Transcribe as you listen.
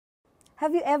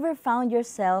Have you ever found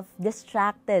yourself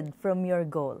distracted from your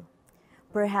goal?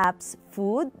 Perhaps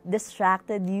food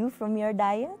distracted you from your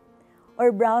diet?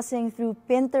 Or browsing through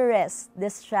Pinterest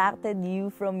distracted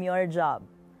you from your job?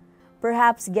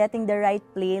 Perhaps getting the right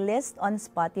playlist on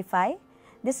Spotify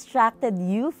distracted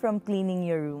you from cleaning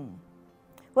your room.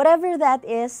 Whatever that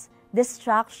is,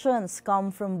 distractions come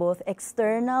from both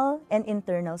external and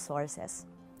internal sources.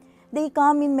 They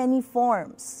come in many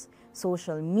forms: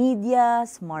 social media,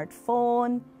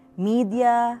 smartphone,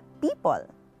 media, people.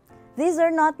 These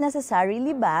are not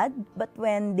necessarily bad, but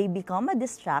when they become a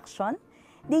distraction,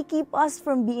 they keep us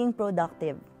from being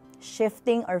productive,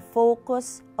 shifting our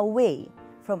focus away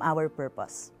from our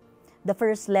purpose. The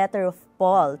first letter of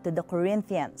Paul to the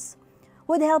Corinthians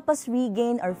would help us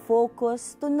regain our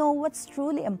focus to know what's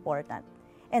truly important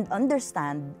and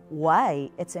understand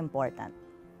why it's important.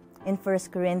 In 1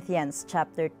 Corinthians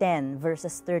chapter 10,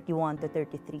 verses 31 to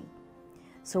 33.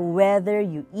 So whether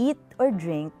you eat or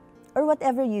drink or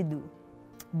whatever you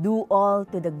do all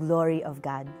to the glory of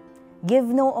God. Give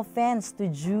no offense to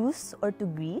Jews or to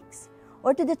Greeks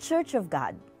or to the church of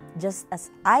God, just as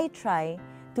I try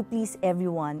to please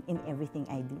everyone in everything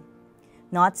I do.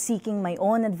 Not seeking my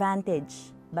own advantage,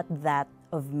 but that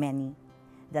of many,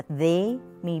 that they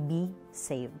may be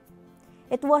saved.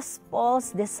 It was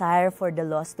Paul's desire for the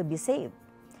lost to be saved.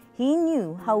 He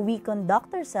knew how we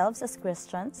conduct ourselves as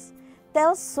Christians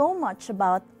tells so much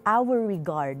about our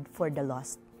regard for the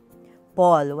lost.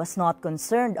 Paul was not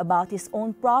concerned about his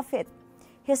own profit.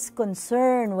 His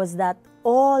concern was that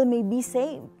all may be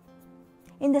saved.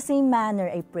 In the same manner,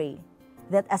 I pray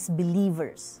that as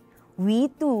believers, we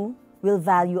too will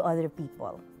value other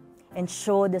people and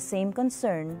show the same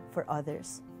concern for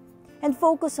others. And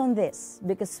focus on this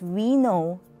because we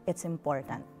know it's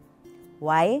important.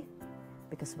 Why?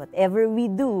 Because whatever we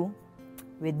do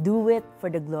it for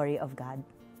the glory of God.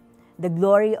 The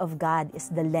glory of God is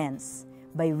the lens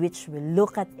by which we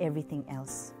look at everything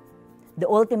else. The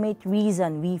ultimate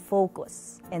reason we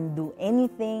focus and do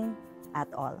anything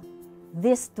at all.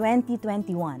 This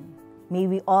 2021, may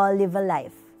we all live a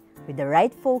life with the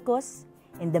right focus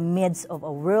in the midst of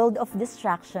a world of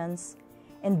distractions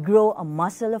and grow a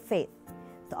muscle of faith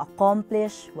to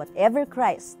accomplish whatever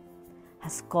Christ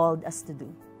has called us to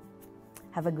do.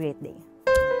 Have a great day.